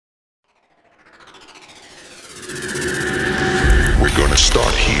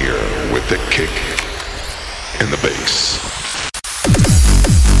the kick and the bass.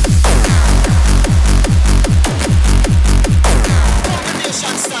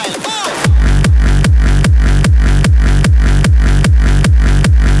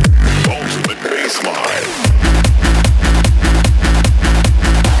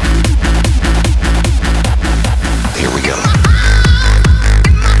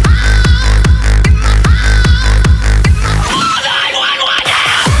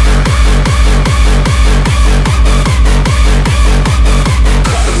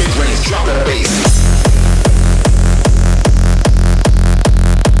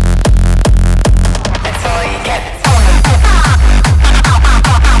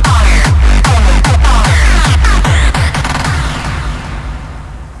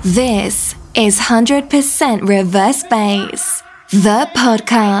 This is 100% Reverse Bass, the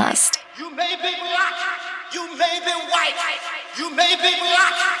podcast. You may be black, you may be white, you may be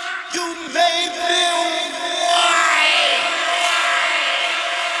black, you may be white.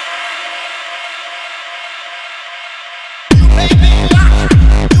 You may be black,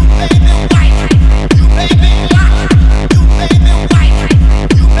 you may be white, you may be black, you may be white,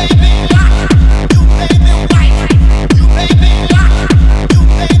 you may be black, you may be white, you may be black.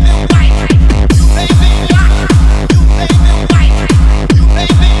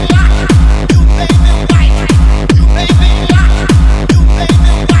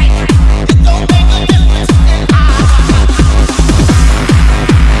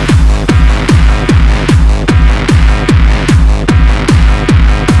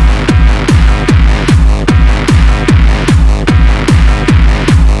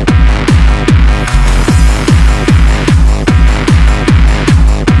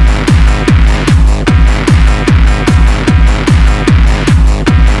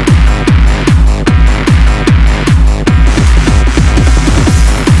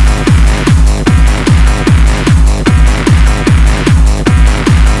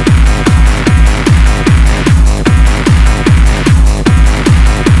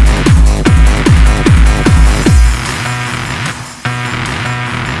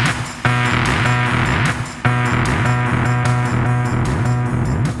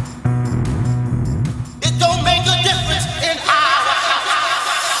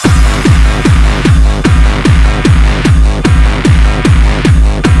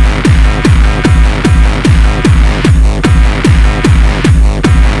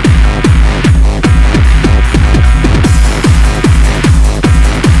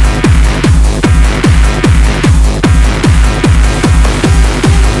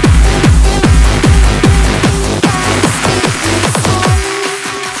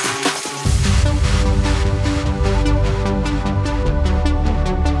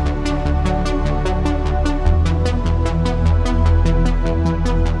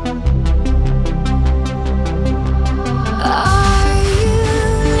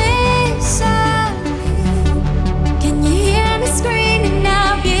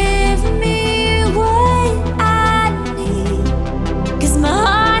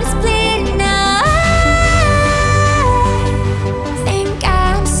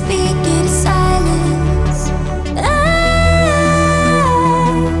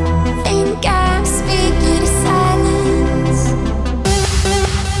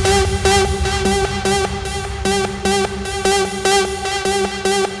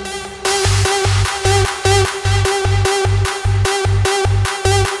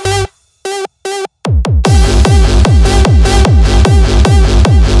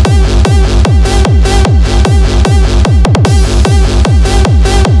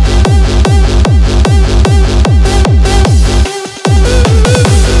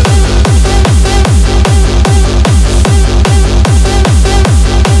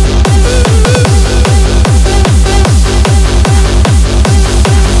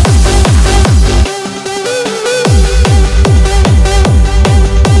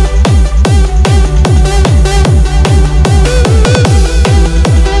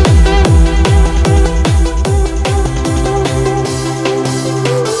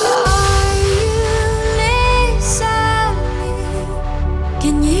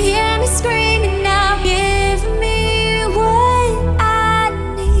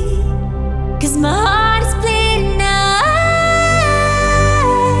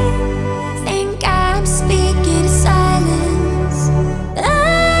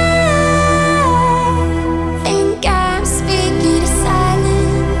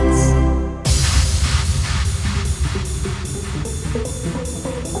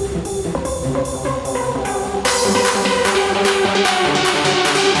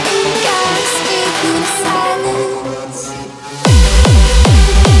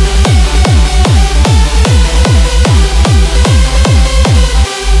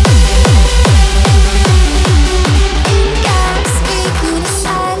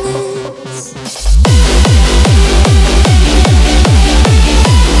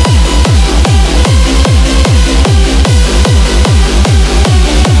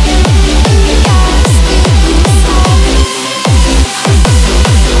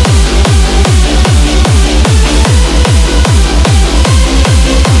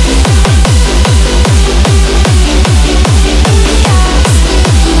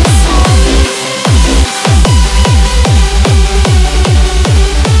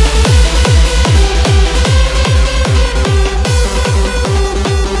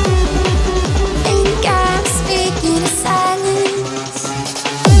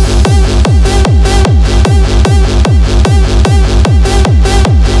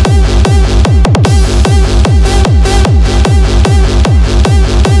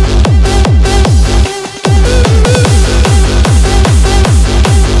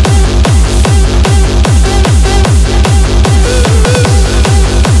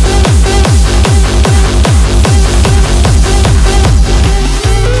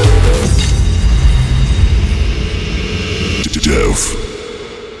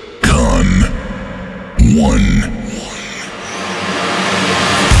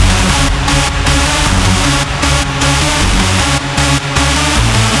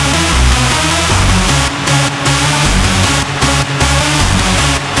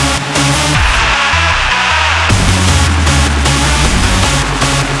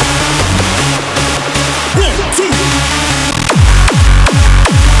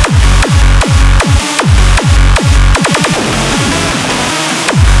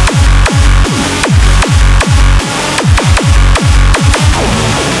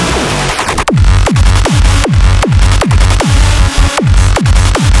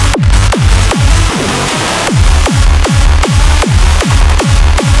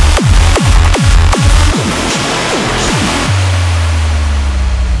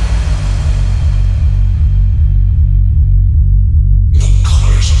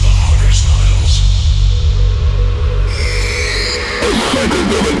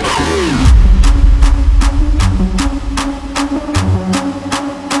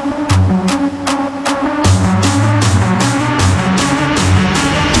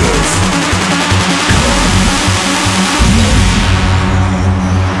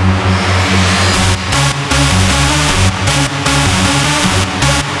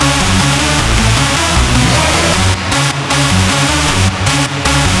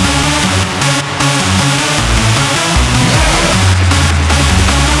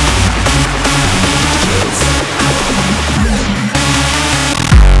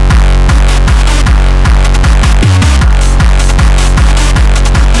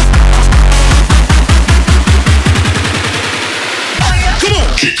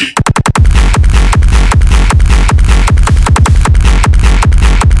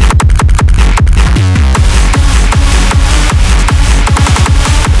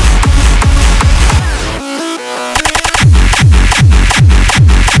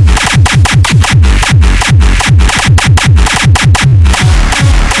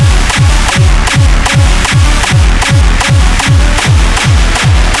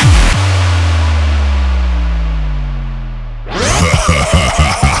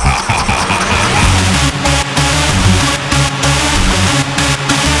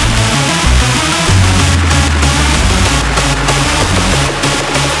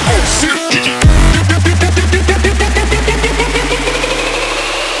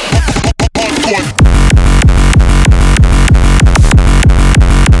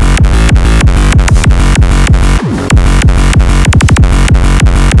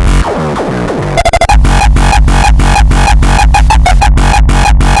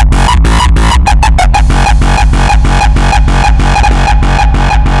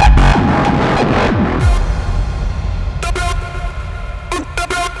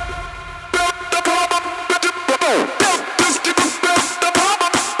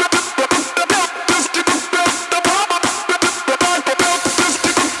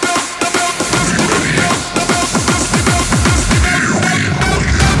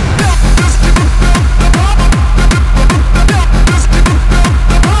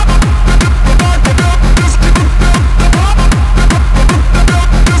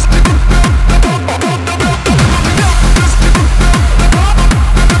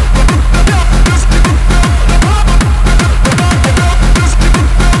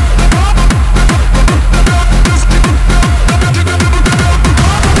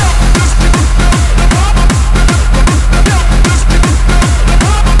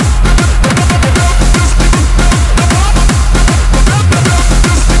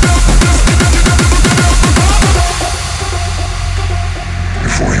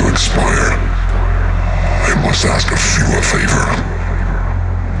 expire, I must ask of you a favor.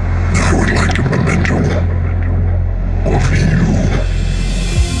 I would like a memento of you.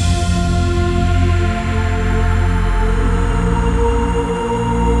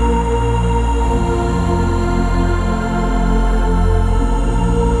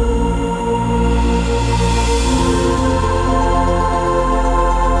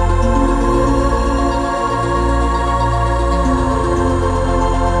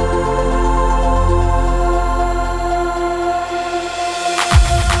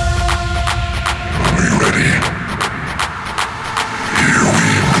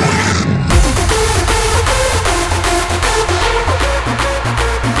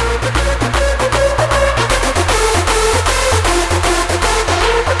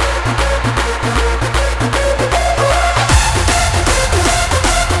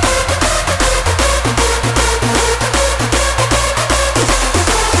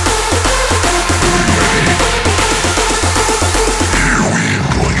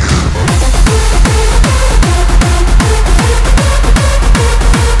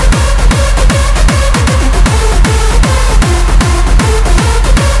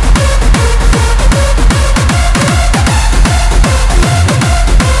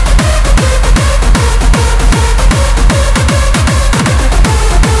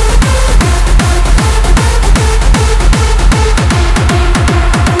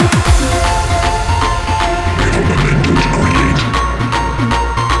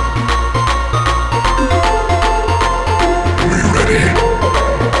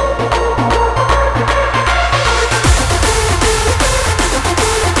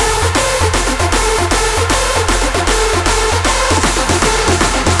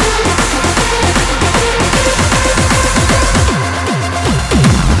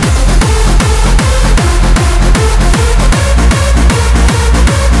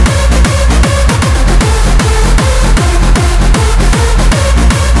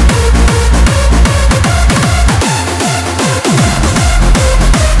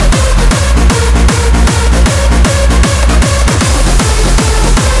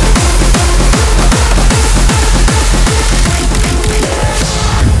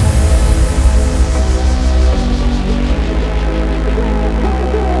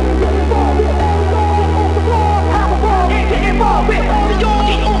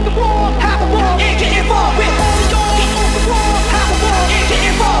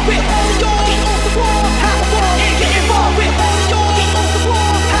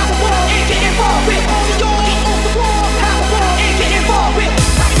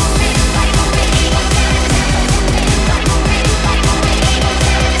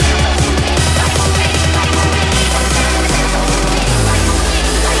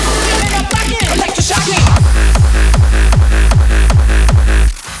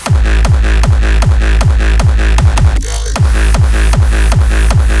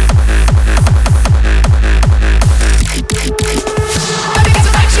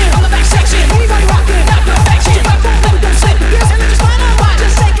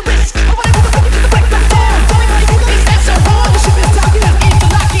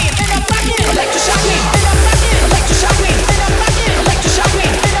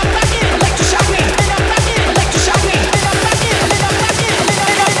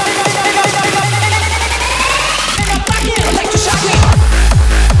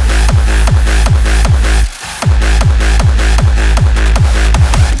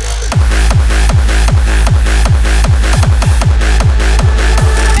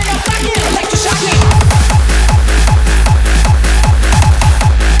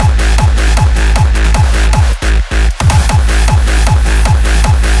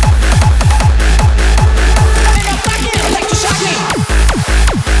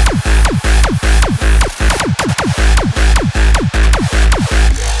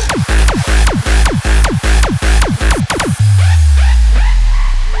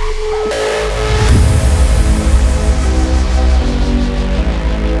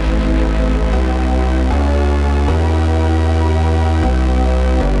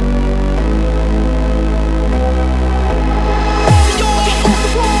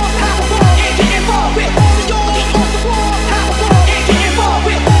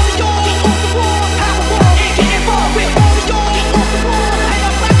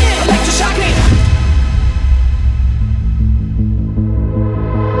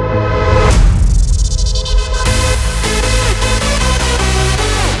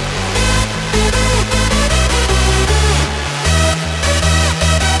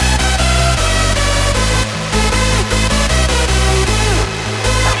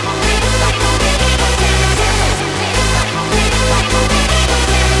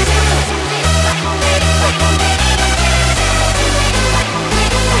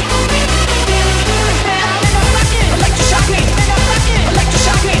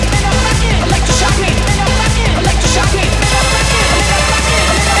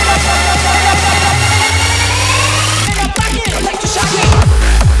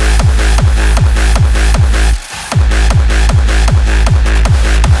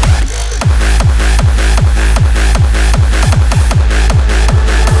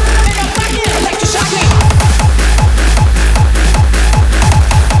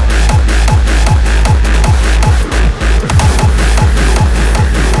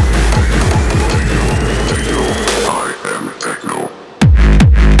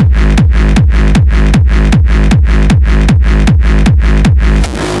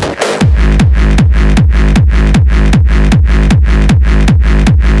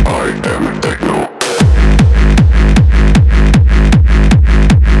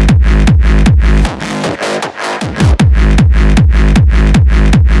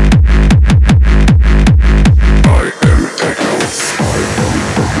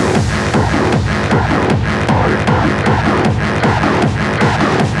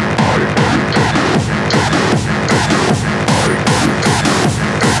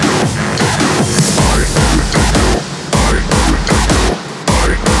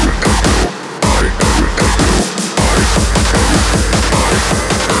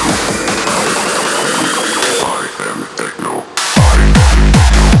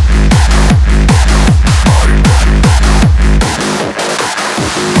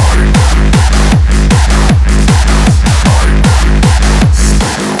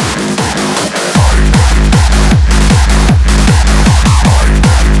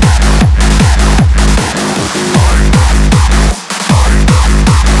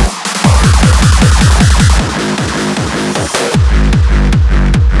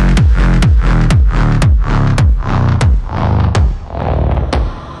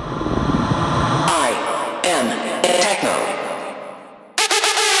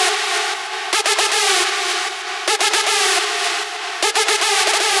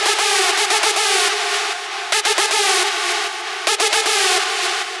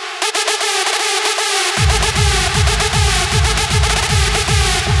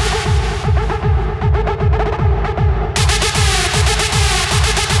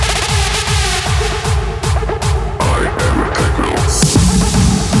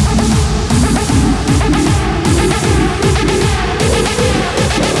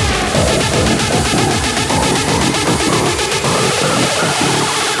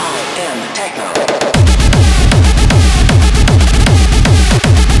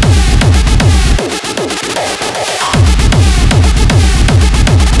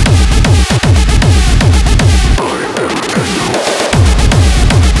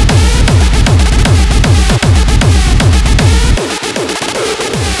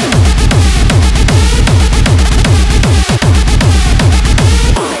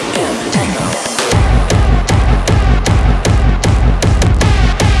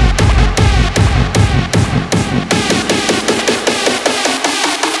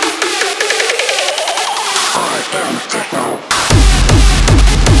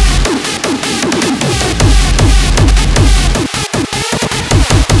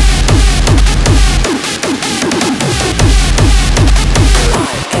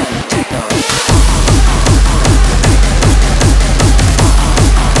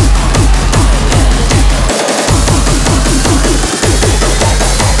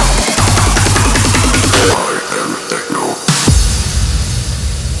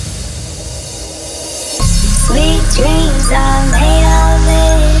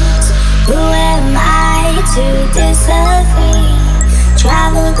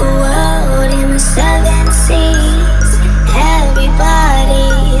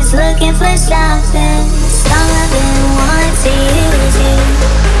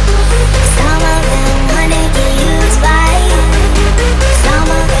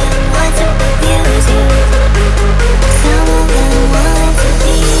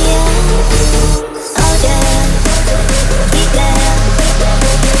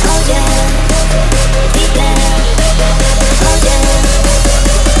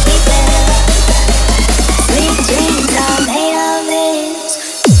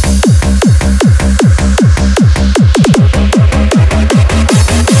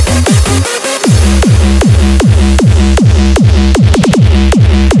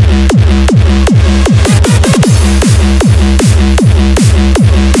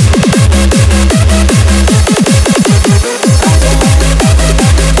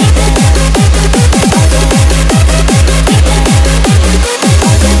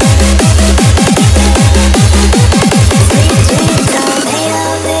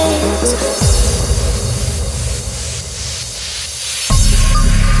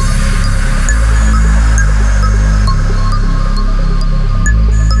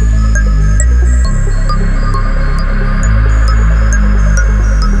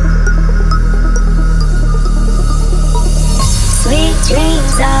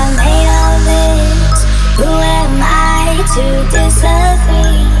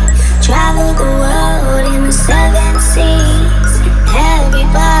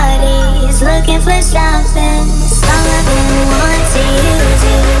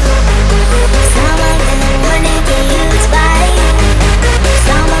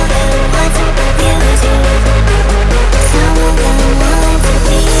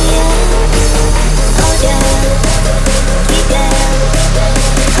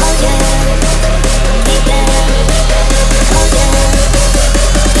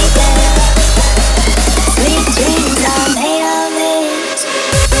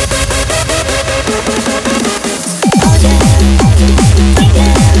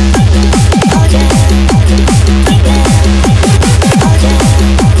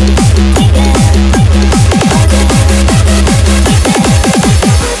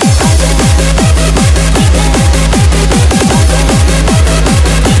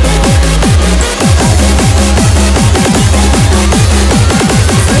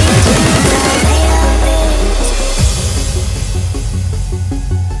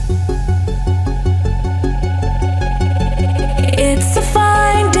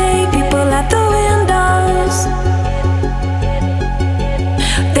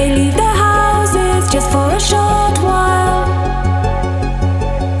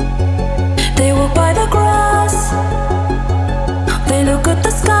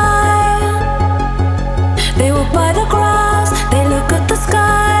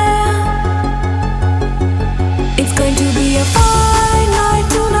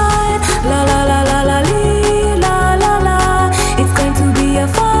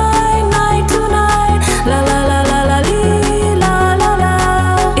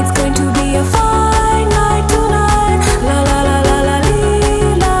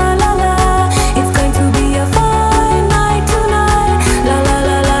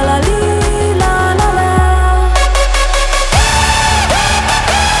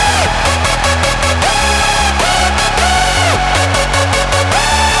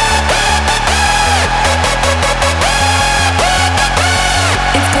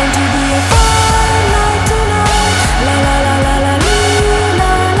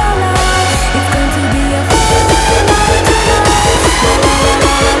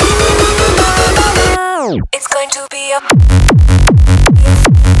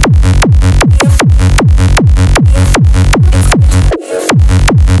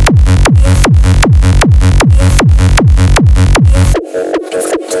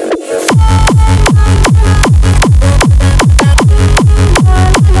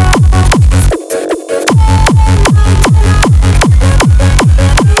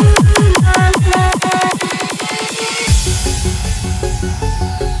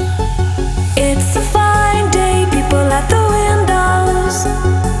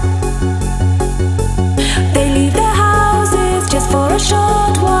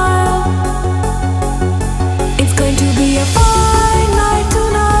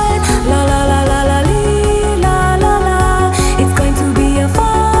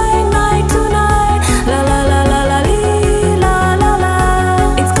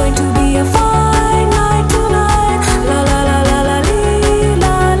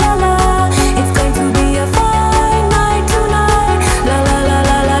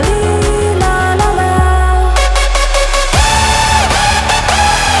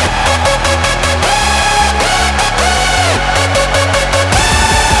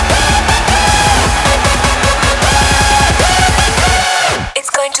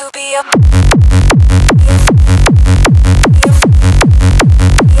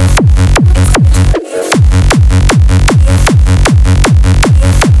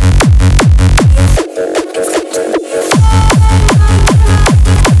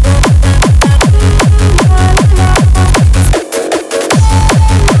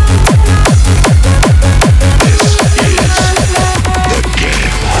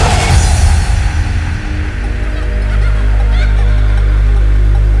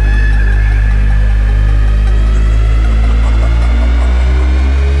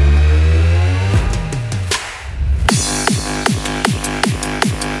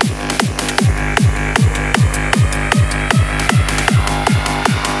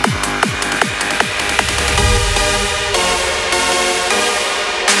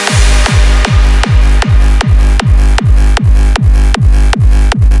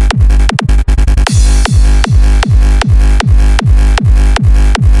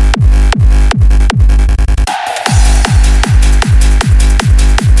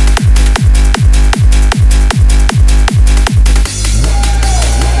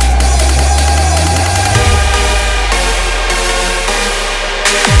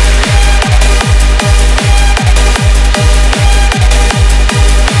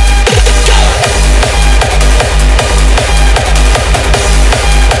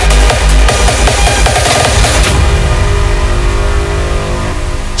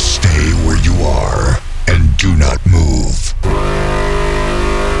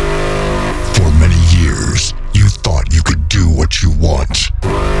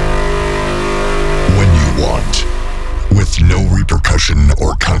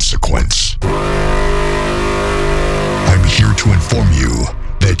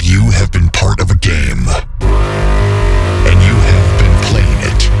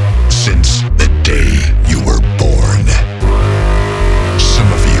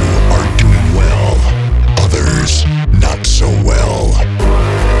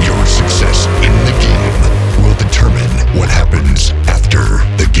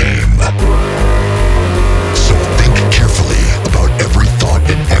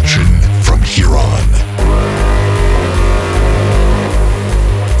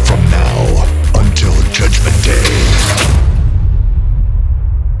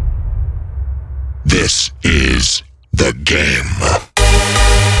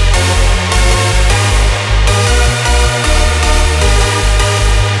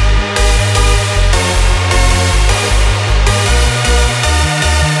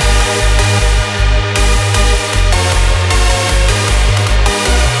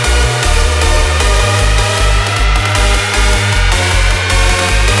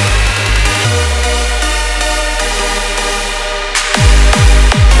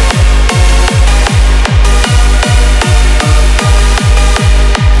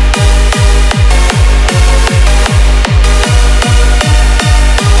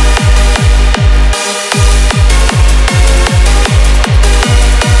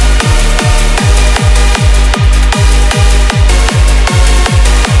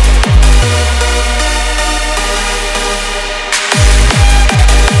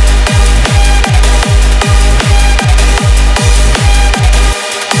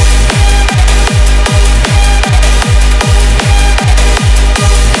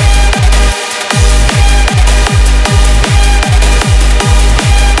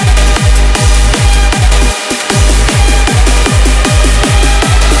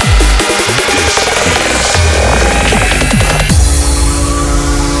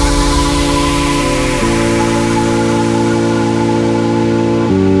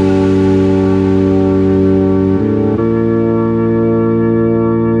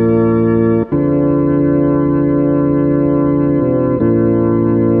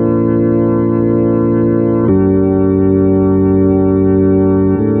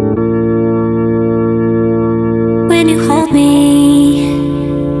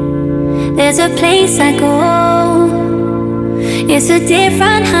 There's a place I go, it's a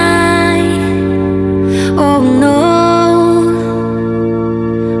different high. Oh no,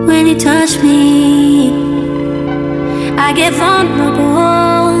 when you touch me, I get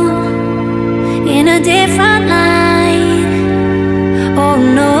vulnerable in a different light. Oh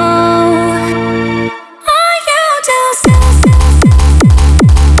no.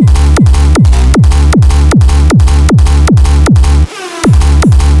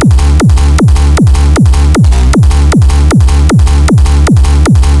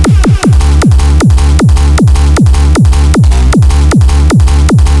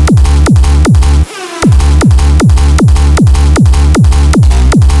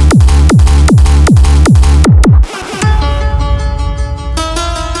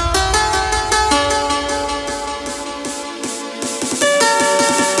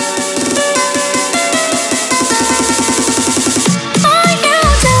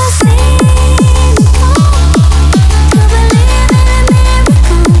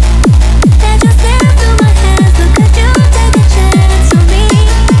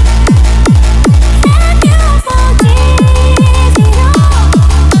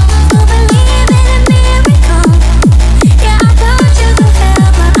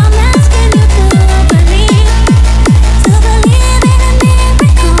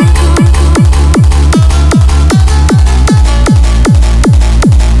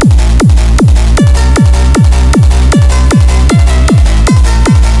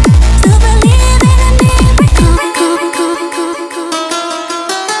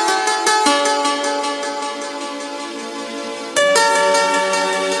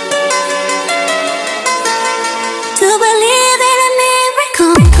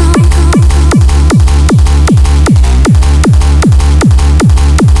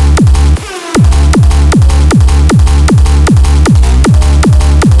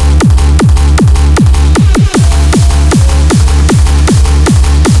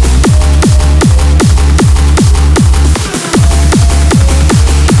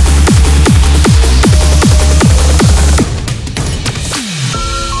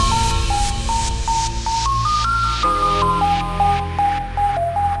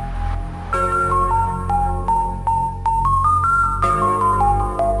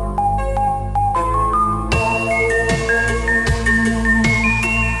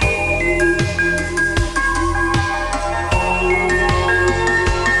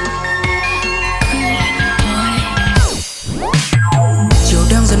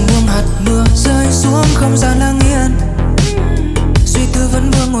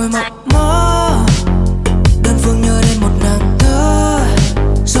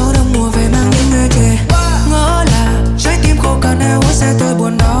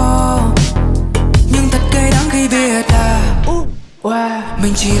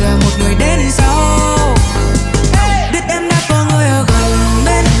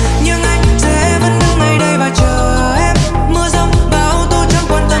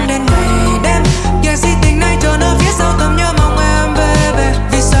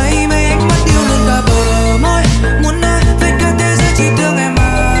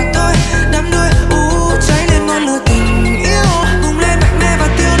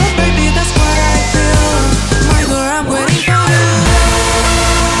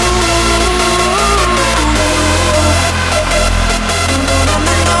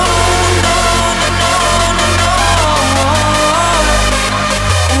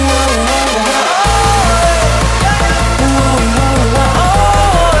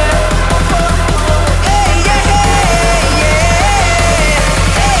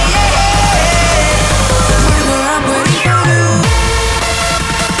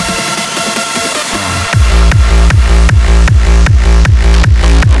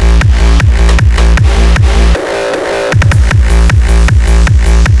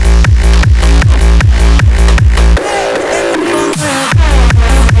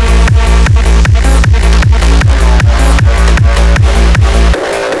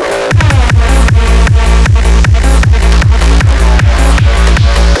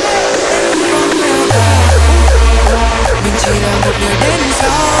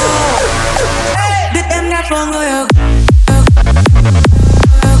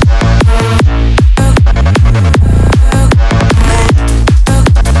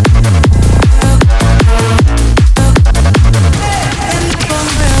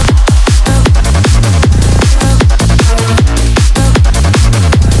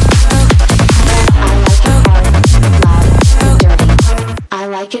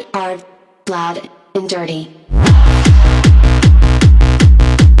 dirty.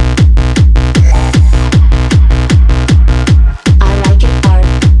 I like it hard,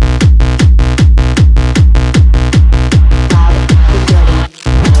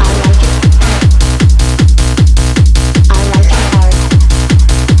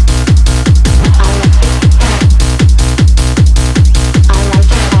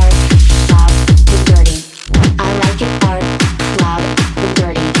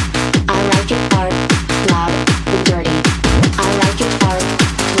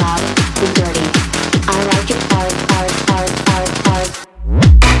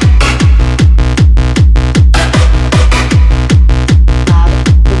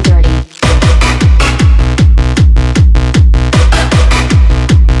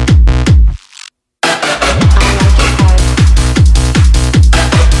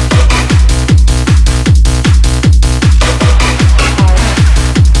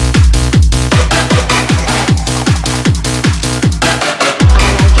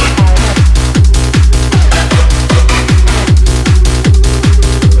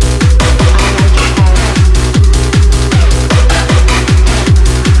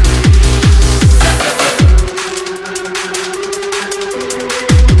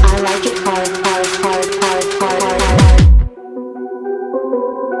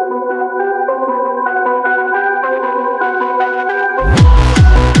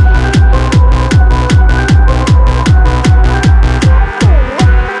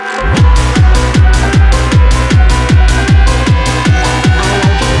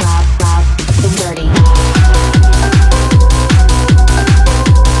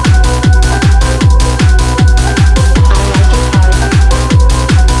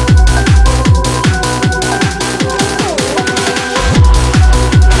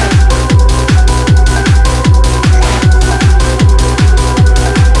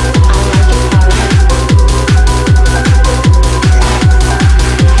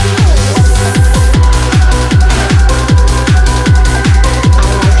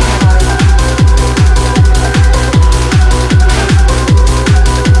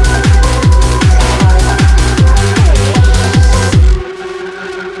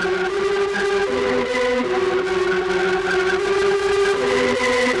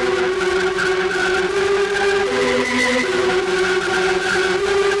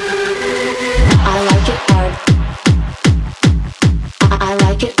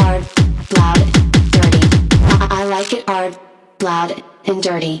 loud, and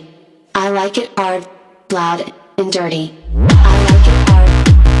dirty. I like it hard, loud, and dirty. I like it hard,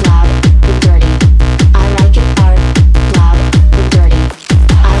 loud, and dirty. I like it hard, loud, and dirty.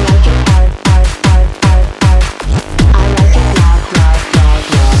 I like it hard, hard, hard, hard, hard. I like it loud, loud, loud, loud,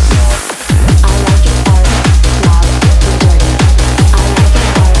 loud. I like it hard, loud, and dirty. I like it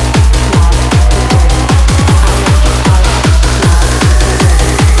hard, loud, and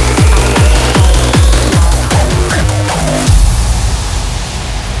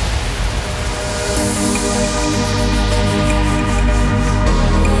dirty.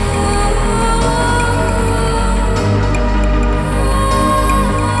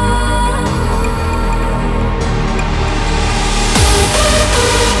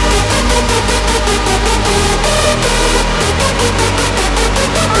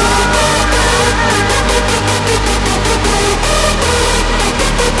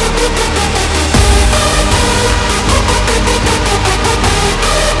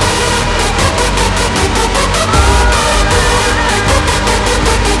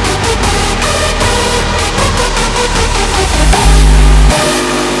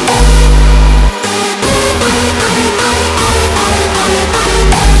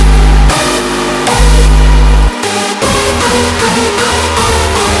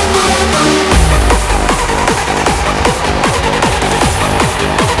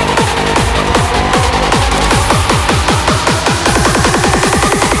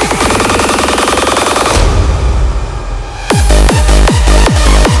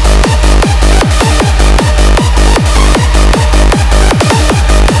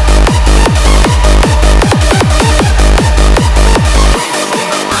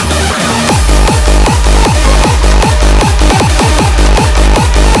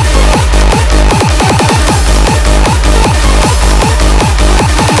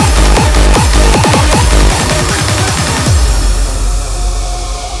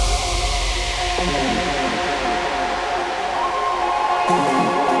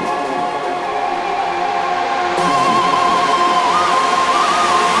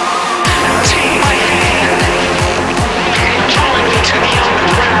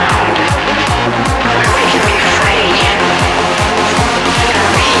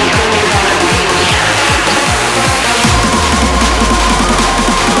 like it hard, loud, and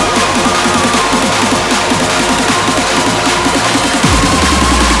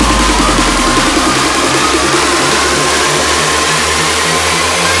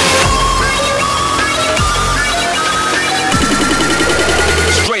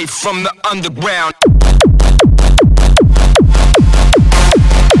from the underground.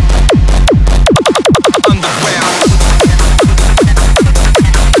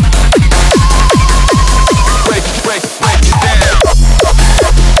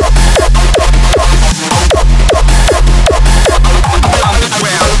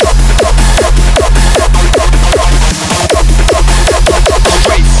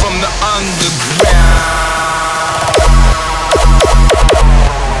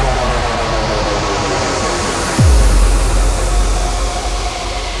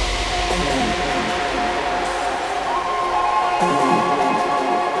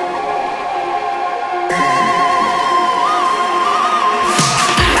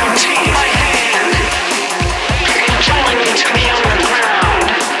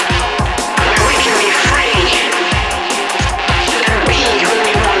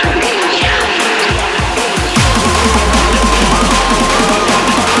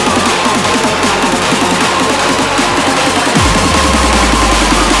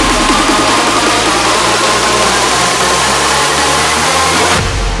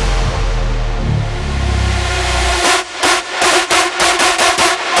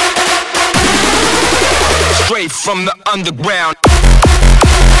 From the underground.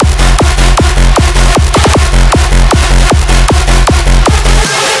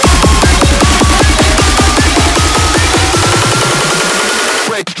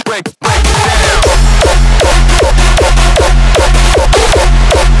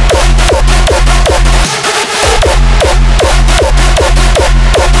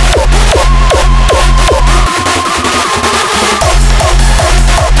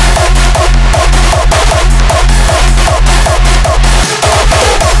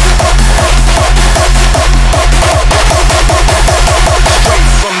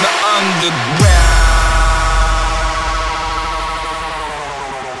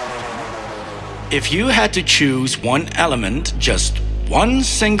 If you had to choose one element, just one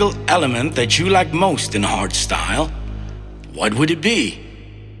single element that you like most in hardstyle, what would it be?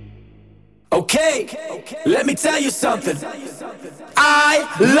 Okay, let me tell you something. I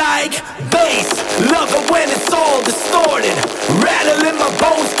like bass, love it when it's all distorted. Rattle in my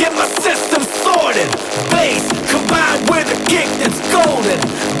bones, get my system sorted. Bass combined with a kick that's golden.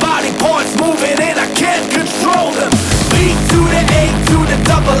 Body parts moving and I can't control them. B to the A to the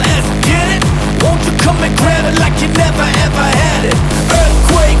double S, get it? Won't you come and grab it like you never ever had it?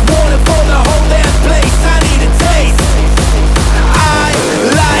 Earthquake warning for the whole damn place. I need a taste. I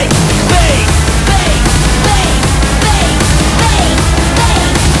like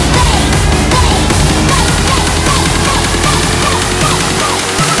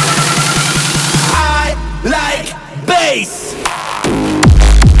bass.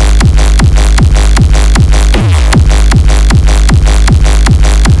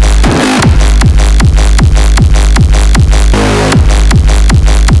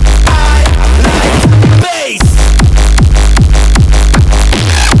 I like bass.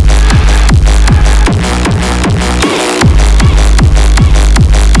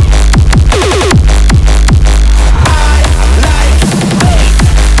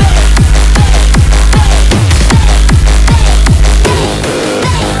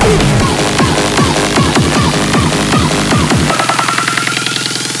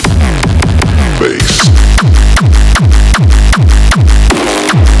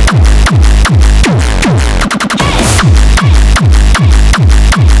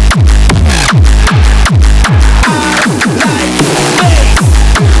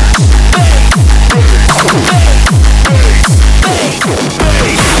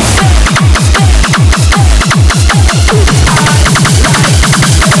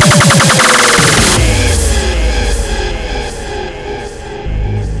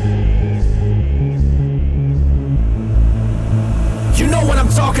 You know what I'm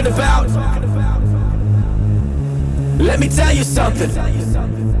talking about? Let me tell you something.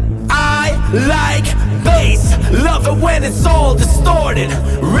 I like bass, love it when it's all distorted.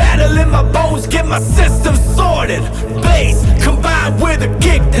 Rattle in my bones, get my system sorted. Bass combined with a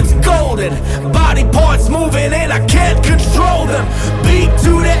kick that's golden. Body parts moving and I can't control them. B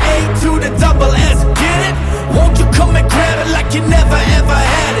to the A to the double S, get it? Won't you come and grab it like you never ever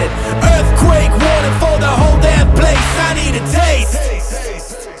had it? Earthquake warning for the whole damn place. I need a taste.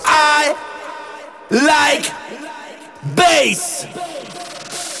 I like bass.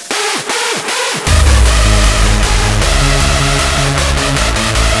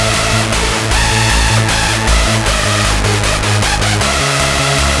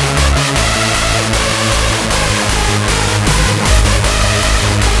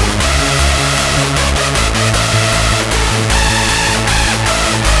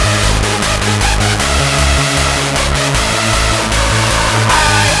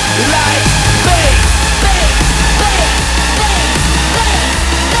 I like bass.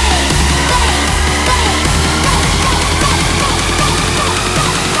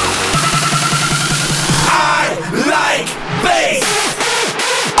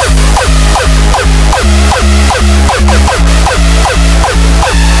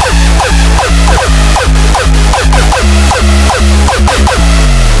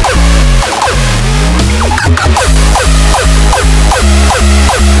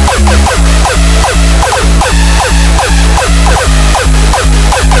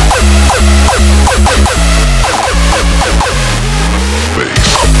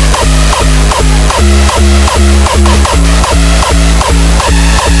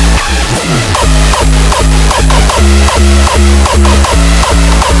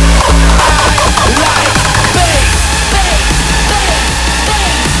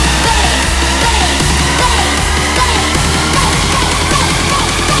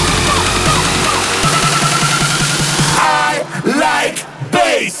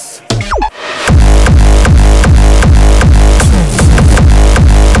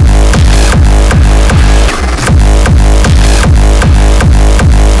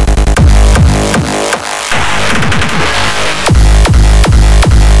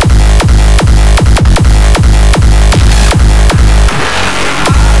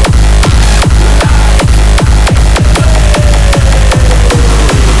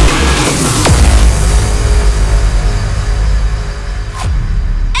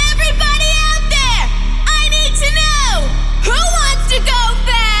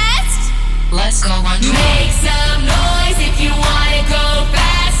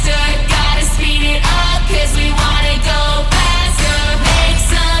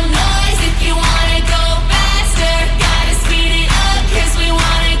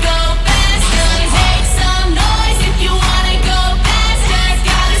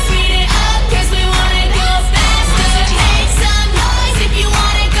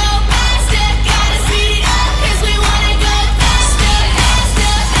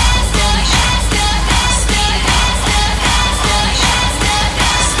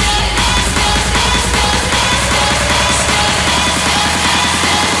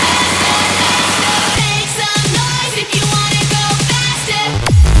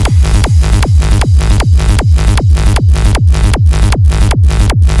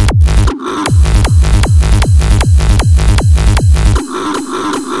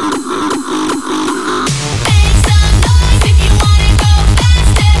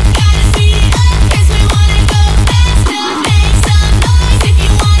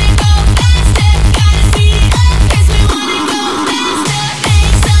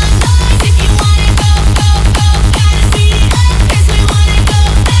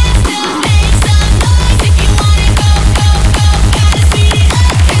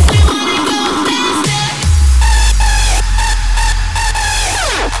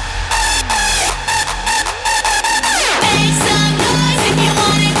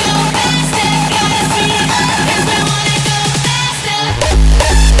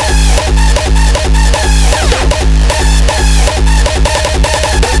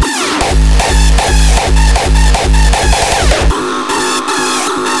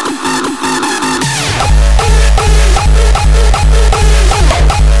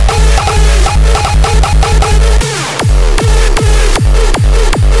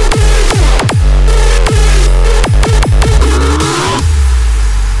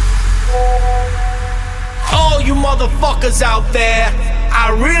 motherfuckers out there,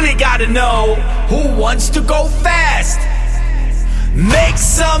 I really gotta know who wants to go fast. Make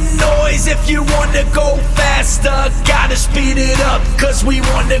some noise if you wanna go faster. Gotta speed it up, cause we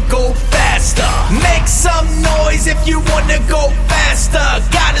wanna go faster. Make some noise if you wanna go faster.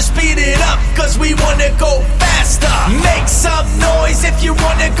 Gotta speed it up, cause we wanna go faster. Make some noise if you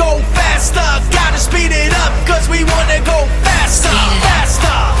wanna go faster. Gotta speed it up, cause we wanna go faster.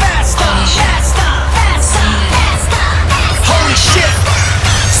 Faster, faster, faster, faster, faster. Holy shit,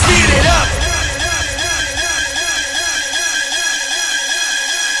 speed it up.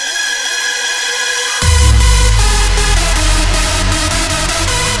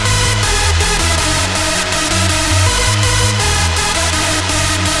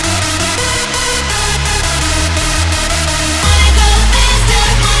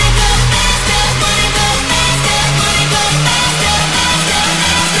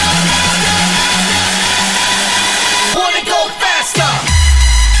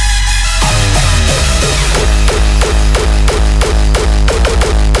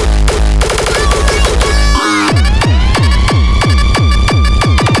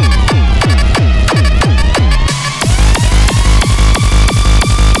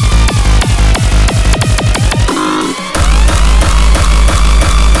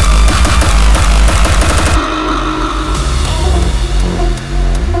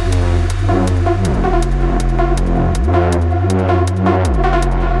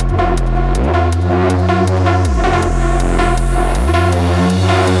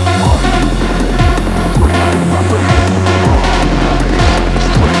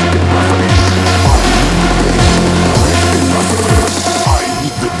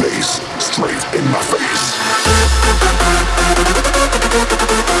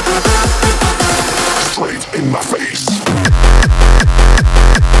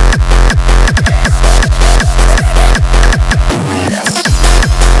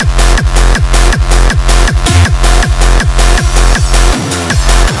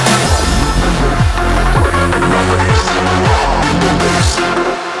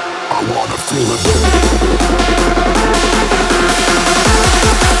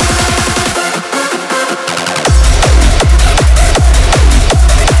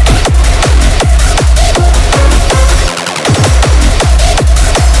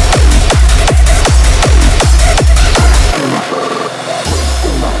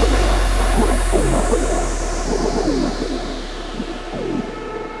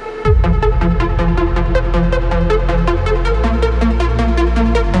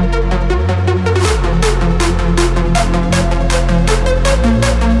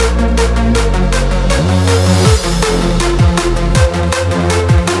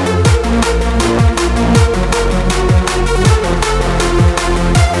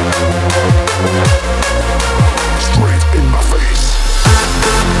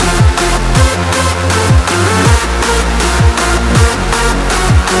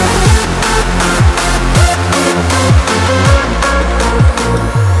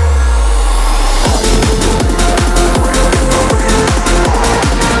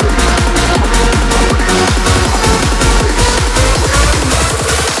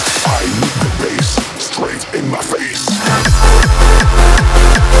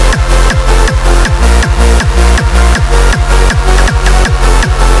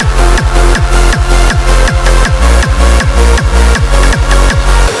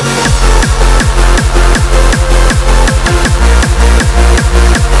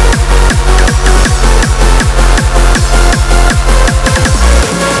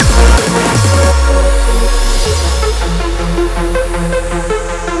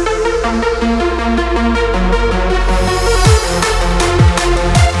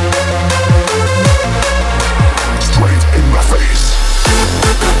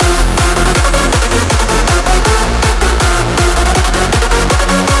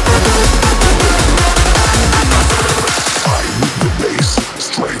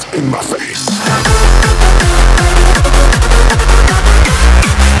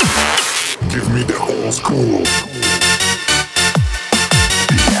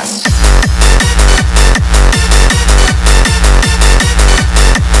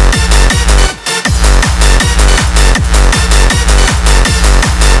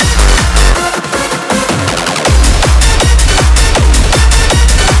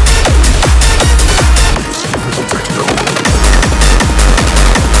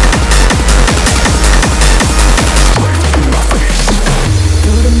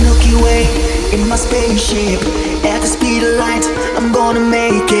 spaceship at the speed of light. I'm gonna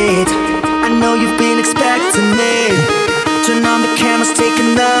make it. I know you've been expecting me. Turn on the cameras, take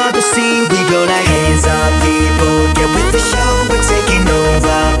another scene. We go like hands up, people.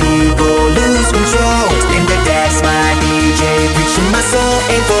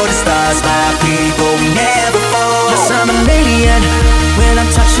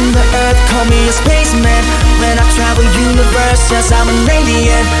 call me a spaceman. When I travel universe, yes, I'm an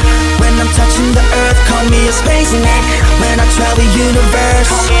alien. When I'm touching the earth, call me a spaceman. When I travel universe,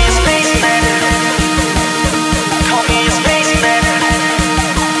 call me a spaceman. Call me a spaceman.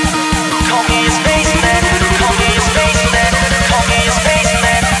 Call me a spaceman. Call me a spaceman. Call me a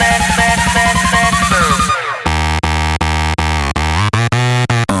spaceman.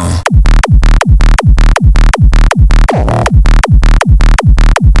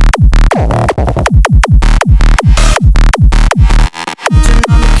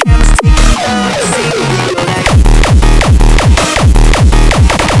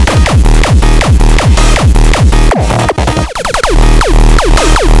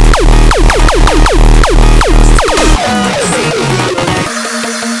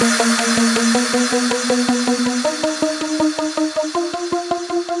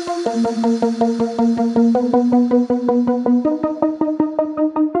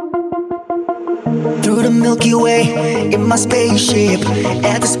 Through the Milky Way, in my spaceship,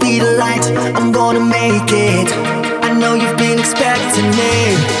 at the speed of light, I'm gonna make it. I know you've been expecting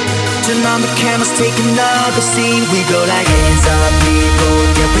me. Turn on the cameras, take another scene. We go like hands up, people,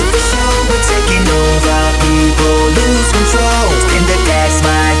 get with the show. We're taking over, people, lose control. Spin the decks,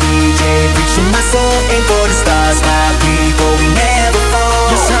 my DJ, reaching my soul. Aim for the stars, my people, we never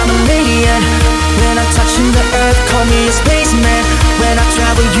fall. Yes, I'm an alien. When I'm touching the earth, call me a spaceman. When I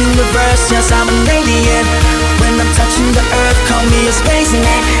travel universe, yes, I'm an alien. When I'm touching the earth, call me a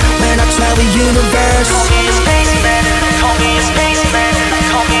spaceman. When I travel universe, call me a spaceman. Call me a spaceman.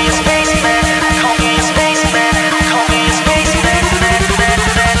 Call me a spaceman. Call me a spaceman. Call me a spaceman.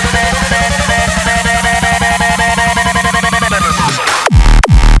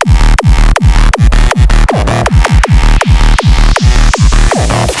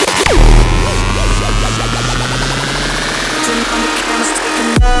 Turn on the cameras, take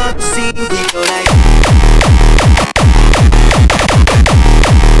another scene. We go like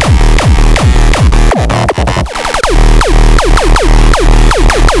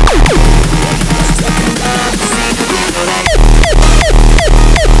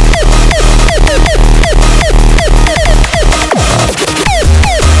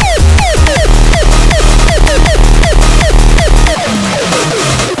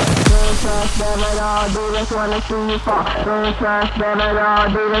wanna see you fall. Don't trust them at all,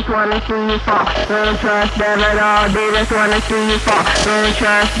 they just wanna see you fall. Don't trust them at all, they just wanna see you fall. Don't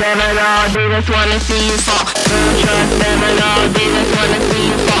trust them at all, they just wanna see you fall. Don't trust them at all, they just wanna see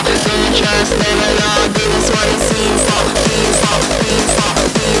you fall. Don't trust them at all, they just wanna see you fall. See you fall, see you fall,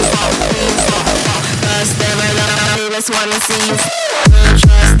 see you fall, see you fall. Trust them at all, they just wanna see you fall. Don't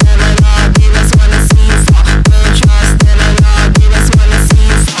trust them at all, they just wanna see you fall. Don't trust them at all, they just wanna see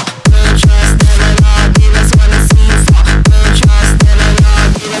you fall. Don't trust them at all, they just wanna see you fall. Don't trust them at all,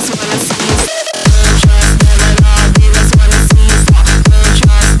 they just wanna see you fall. Don't trust them at all, they just wanna see you fall. Don't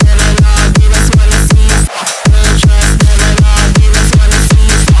trust them at all, they just wanna see you fall. Don't trust them at all, they just wanna see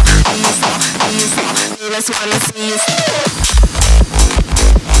you fall. They just wanna see you fall.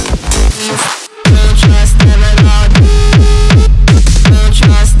 Don't trust them at all. Don't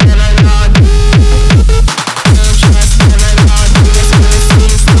trust them at all. Don't trust them at all. They just wanna see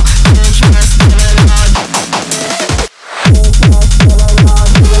you fall. Don't trust them at all. Don't trust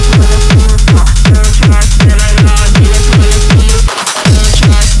them at all. They just wanna see you fall. Don't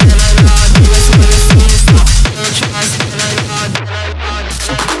trust them at all. They just wanna see you fall. Don't trust them at all. They just wanna see you fall.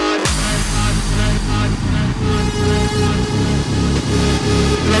 Don't trust them at all. Let's see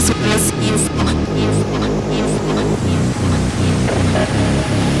you fall.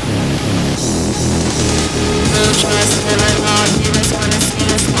 Don't trust them at all. They just wanna see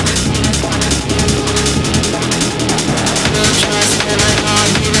you fall. Don't trust them at all.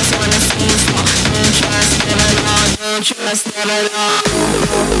 They just wanna see you fall. Don't trust them at all. Don't trust them at all. Don't trust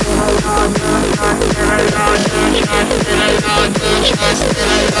them at all. Don't trust them at all. Don't trust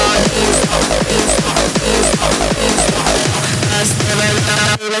them at all. Please fall. Please fall. Please fall. Please fall. Trust them at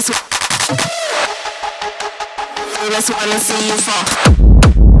all. They just wanna see you fall.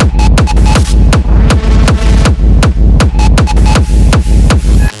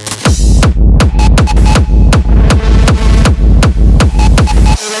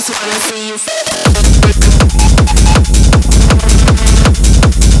 Just wanna see you.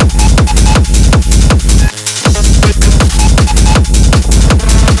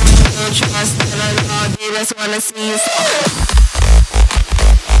 Don't trust them at all. They just wanna see you fall.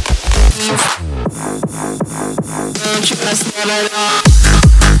 Don't trust them at all.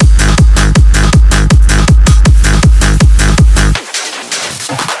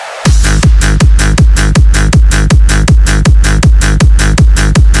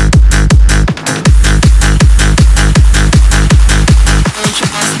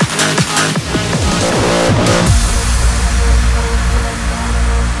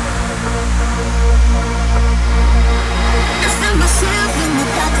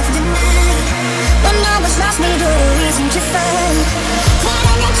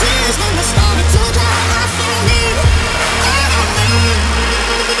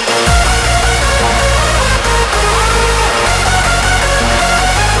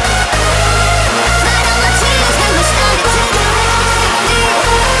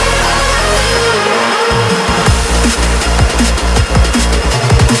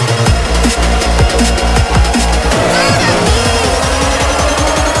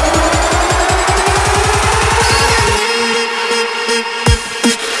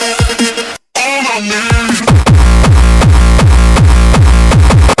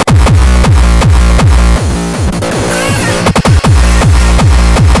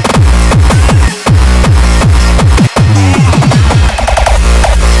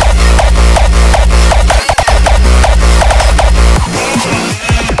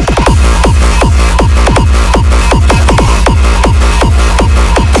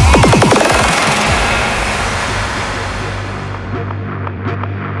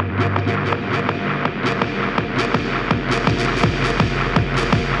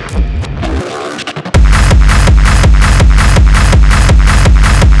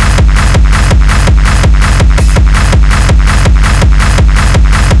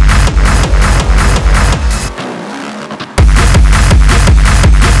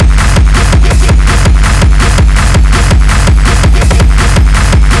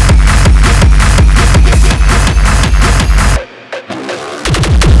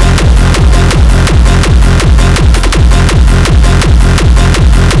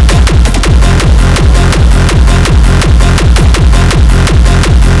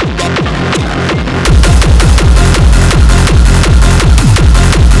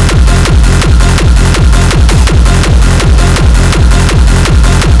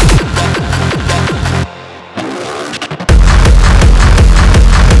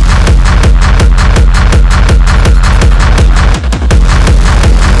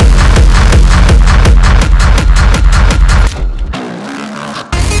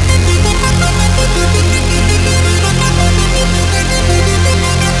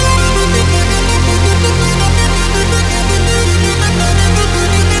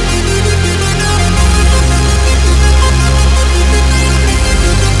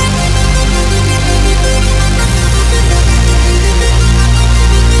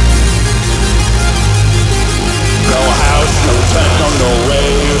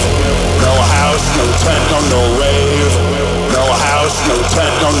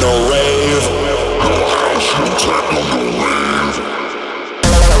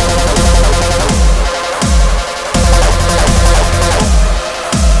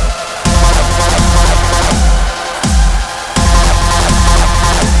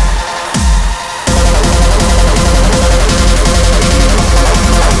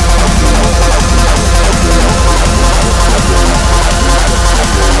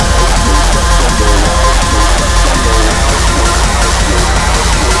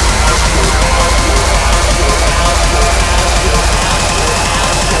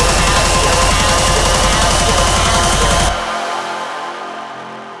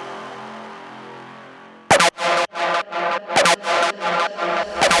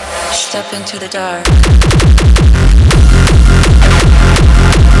 step into the dark.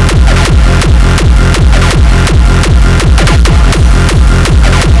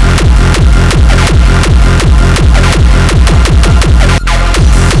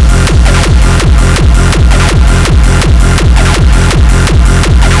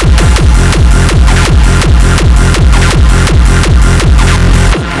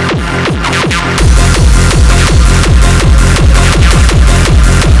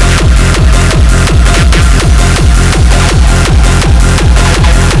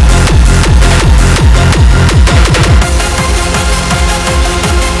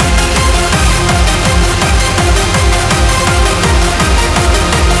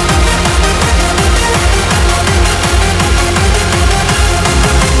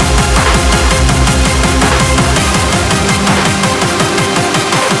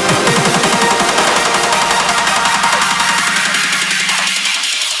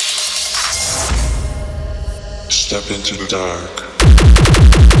 Step into the dark.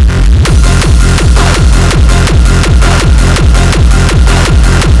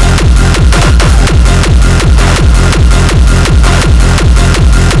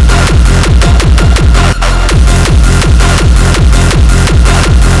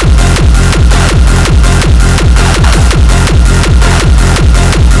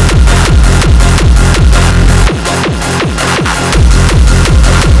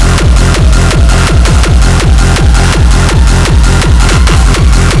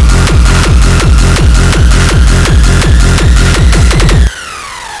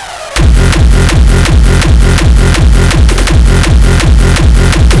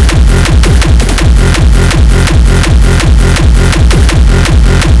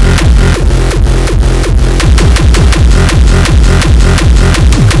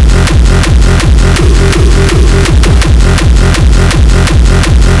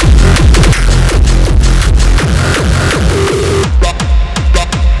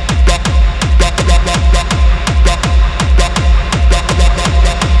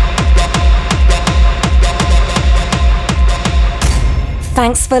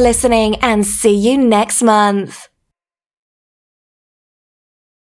 Thanks for listening and see you next month.